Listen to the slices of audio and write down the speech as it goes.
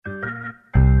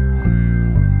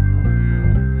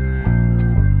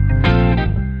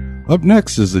Up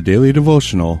next is the Daily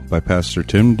Devotional by Pastor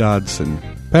Tim Dodson,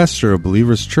 pastor of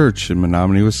Believers Church in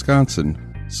Menominee, Wisconsin.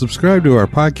 Subscribe to our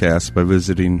podcast by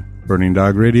visiting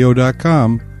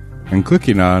BurningDogRadio.com and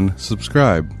clicking on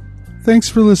subscribe. Thanks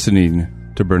for listening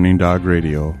to Burning Dog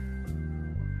Radio.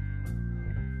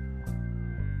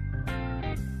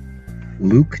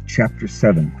 Luke chapter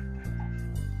 7.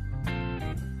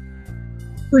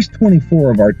 Verse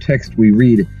 24 of our text we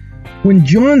read, "When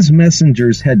John's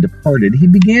messengers had departed, he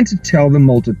began to tell the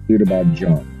multitude about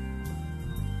John.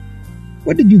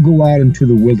 What did you go out into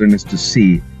the wilderness to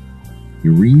see?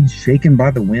 Your reeds shaken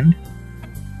by the wind?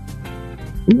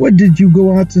 What did you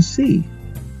go out to see?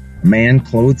 A man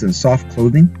clothed in soft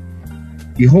clothing?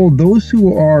 Behold, those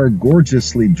who are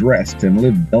gorgeously dressed and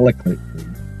live delicately,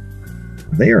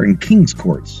 they are in king's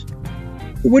courts.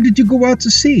 What did you go out to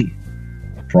see?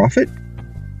 A prophet?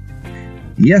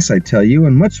 Yes, I tell you,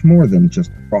 and much more than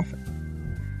just a prophet.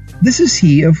 This is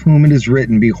he of whom it is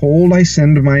written, Behold, I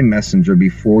send my messenger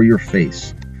before your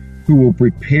face, who will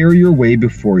prepare your way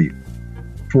before you.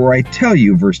 For I tell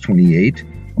you," verse 28,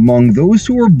 "among those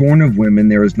who are born of women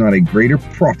there is not a greater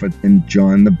prophet than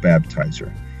John the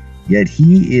Baptizer. Yet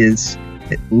he is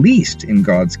at least in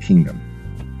God's kingdom.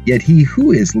 Yet he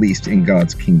who is least in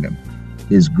God's kingdom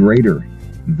is greater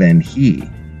than he."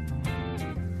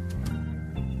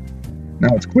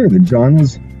 Now it's clear that John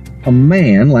was a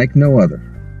man like no other.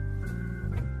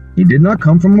 He did not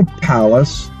come from a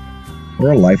palace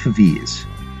or a life of ease.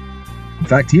 In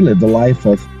fact, he lived a life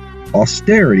of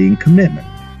austerity and commitment.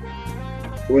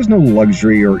 There was no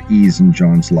luxury or ease in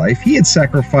John's life. He had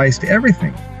sacrificed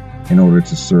everything in order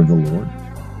to serve the Lord.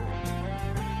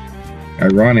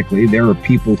 Ironically, there are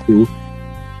people who,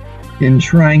 in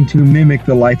trying to mimic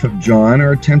the life of John,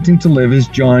 are attempting to live as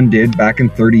John did back in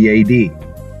 30 AD.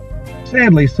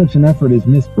 Sadly, such an effort is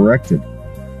misdirected.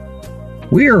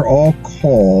 We are all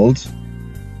called,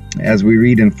 as we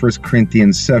read in 1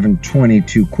 Corinthians 7:20,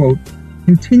 to, quote,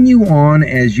 "continue on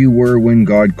as you were when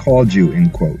God called you,"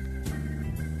 end quote.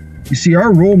 You see,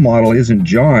 our role model isn't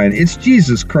John, it's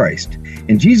Jesus Christ.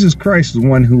 And Jesus Christ is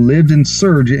one who lived and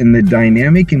served in the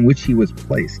dynamic in which he was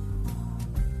placed.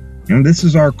 And this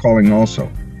is our calling also.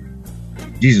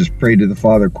 Jesus prayed to the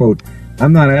Father, quote,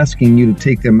 "I'm not asking you to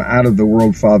take them out of the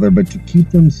world, Father, but to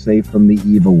keep them safe from the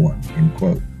evil one," end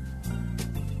quote.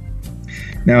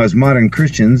 Now, as modern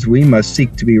Christians, we must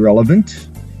seek to be relevant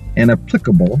and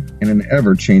applicable in an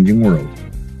ever-changing world.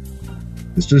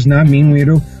 This does not mean we are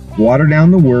to water down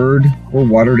the word or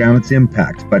water down its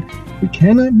impact, but we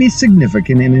cannot be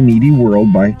significant in a needy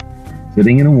world by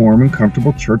sitting in a warm and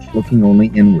comfortable church looking only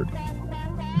inward.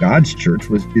 God's church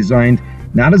was designed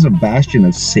not as a bastion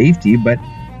of safety, but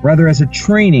rather as a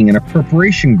training and a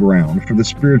preparation ground for the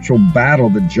spiritual battle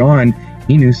that John,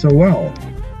 he knew so well.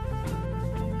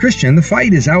 Christian, the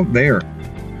fight is out there,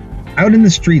 out in the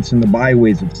streets and the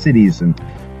byways of cities and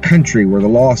country where the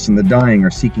lost and the dying are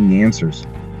seeking answers.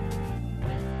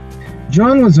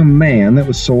 John was a man that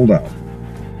was sold out.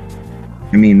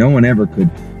 I mean, no one ever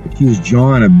could accuse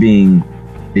John of being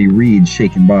a reed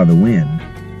shaken by the wind.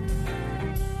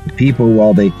 The people,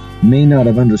 while they may not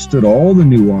have understood all the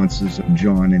nuances of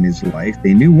John and his life,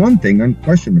 they knew one thing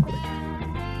unquestionably,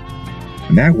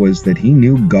 and that was that he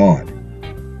knew God,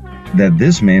 that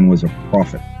this man was a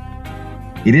prophet.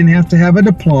 He didn't have to have a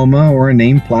diploma or a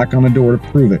name plaque on a door to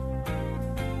prove it.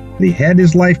 He had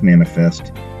his life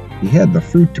manifest. He had the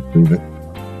fruit to prove it.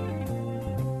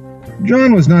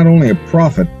 John was not only a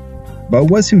prophet,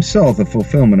 but was himself a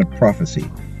fulfillment of prophecy.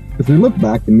 If we look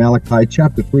back in Malachi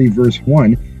chapter 3, verse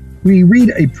 1, we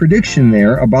read a prediction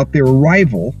there about the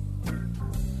arrival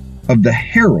of the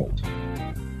herald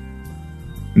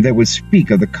that would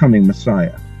speak of the coming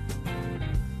Messiah.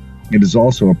 It is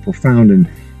also a profound and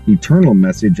eternal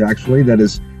message, actually, that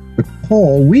is the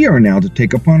call we are now to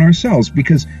take upon ourselves,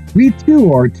 because we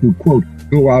too are to, quote,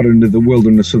 "go out into the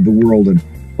wilderness of the world and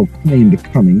proclaim the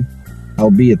coming,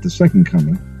 albeit the second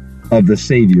coming, of the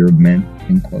Savior of men,"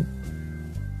 end quote.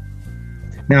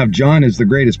 Now, if John is the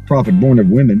greatest prophet born of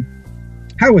women,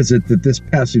 how is it that this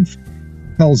passage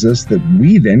tells us that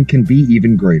we then can be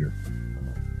even greater?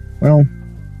 Well,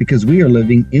 because we are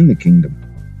living in the kingdom,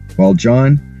 while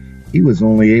John, he was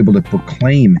only able to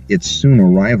proclaim its soon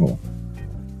arrival.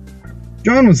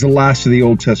 John was the last of the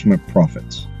Old Testament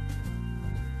prophets.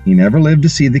 He never lived to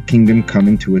see the kingdom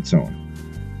coming to its own.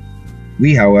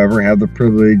 We, however, have the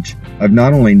privilege of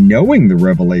not only knowing the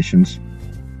revelations,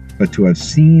 but to have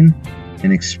seen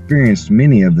and experienced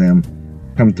many of them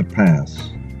come to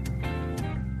pass.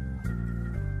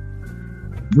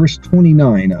 Verse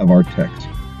 29 of our text,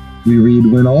 we read,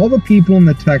 "When all the people and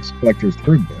the tax collectors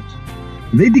heard this,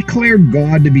 They declared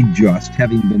God to be just,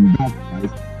 having been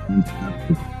baptized in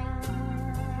baptism.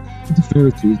 But the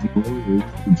Pharisees and all others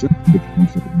rejected the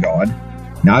concept of God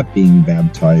not being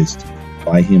baptized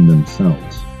by Him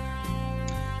themselves.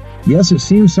 Yes, it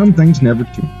seems some things never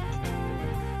change.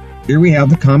 Here we have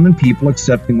the common people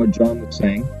accepting what John was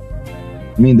saying.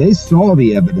 They saw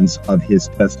the evidence of his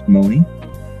testimony,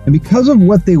 and because of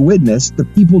what they witnessed, the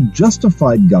people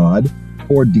justified God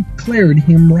or declared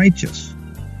Him righteous.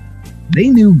 They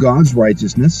knew God's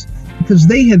righteousness because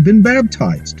they had been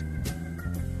baptized.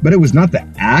 But it was not the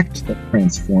act that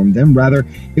transformed them. Rather,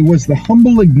 it was the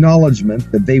humble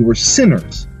acknowledgement that they were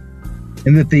sinners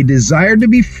and that they desired to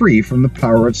be free from the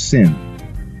power of sin.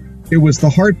 It was the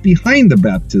heart behind the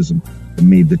baptism that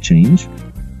made the change.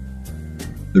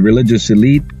 The religious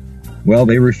elite, well,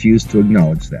 they refused to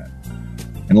acknowledge that.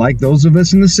 And like those of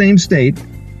us in the same state,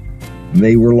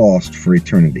 they were lost for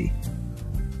eternity.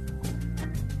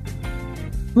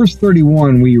 Verse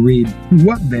 31, we read,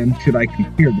 "What then should I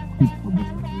compare the people of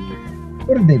this world?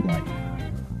 What are they like?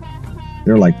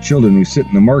 They're like children who sit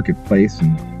in the marketplace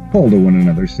and call to one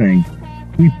another, saying,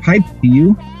 'We piped to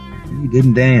you, and you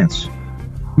didn't dance.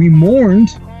 We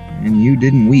mourned, and you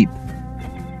didn't weep.'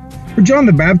 For John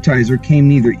the Baptizer came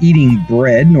neither eating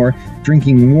bread nor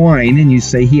drinking wine, and you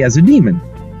say he has a demon.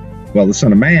 Well, the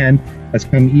Son of Man has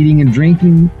come eating and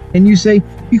drinking, and you say,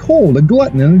 'Behold, a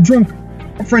glutton and a drunkard,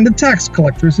 a friend of tax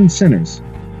collectors and sinners.'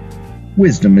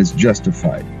 Wisdom is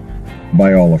justified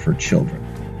by all of her children."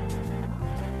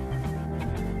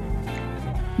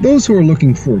 Those who are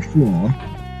looking for a flaw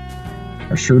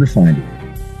are sure to find it.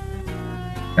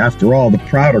 After all, the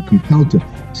proud are compelled to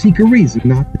seek a reason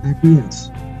not to acquiesce.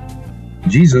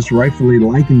 Jesus rightfully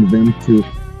likened them to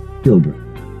children,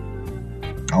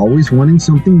 always wanting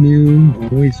something new,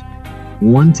 always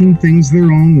wanting things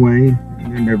their own way,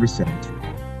 and they're never satisfied.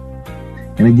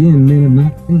 And again, men have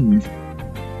not changed.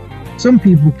 Some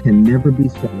people can never be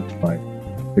satisfied.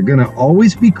 They're going to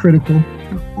always be critical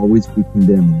and always be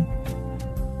condemning.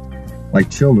 Like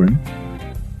children,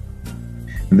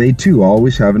 they too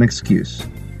always have an excuse.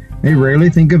 They rarely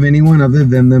think of anyone other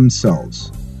than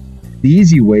themselves. The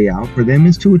easy way out for them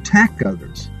is to attack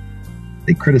others.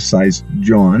 They criticized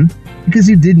John because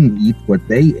he didn't eat what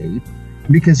they ate,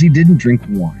 because he didn't drink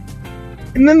wine.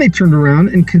 And then they turned around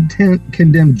and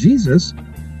condemned Jesus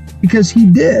because he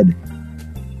did.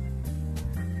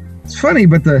 It's funny,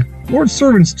 but the Lord's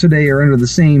servants today are under the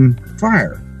same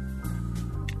fire.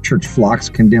 Church flocks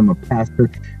condemn a pastor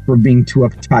for being too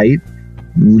uptight,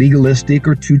 legalistic,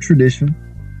 or too traditional.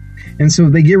 And so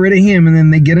they get rid of him, and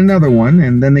then they get another one,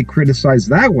 and then they criticize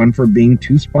that one for being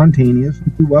too spontaneous,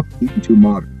 and too upbeat, and too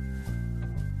modern.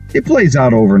 It plays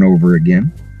out over and over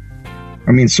again.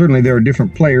 Certainly there are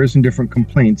different players and different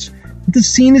complaints, but the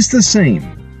scene is the same.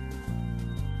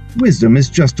 Wisdom is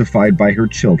justified by her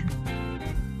children.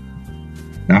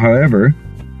 Now, however,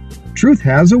 truth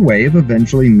has a way of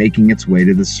eventually making its way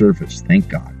to the surface, thank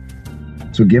God.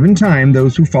 So given time,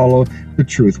 those who follow the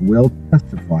truth will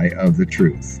testify of the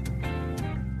truth.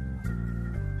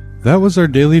 That was our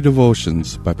daily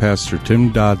devotions by Pastor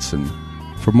Tim Dodson.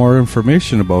 For more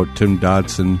information about Tim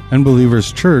Dodson and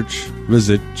Believers Church,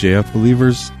 visit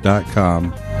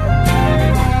jfbelievers.com.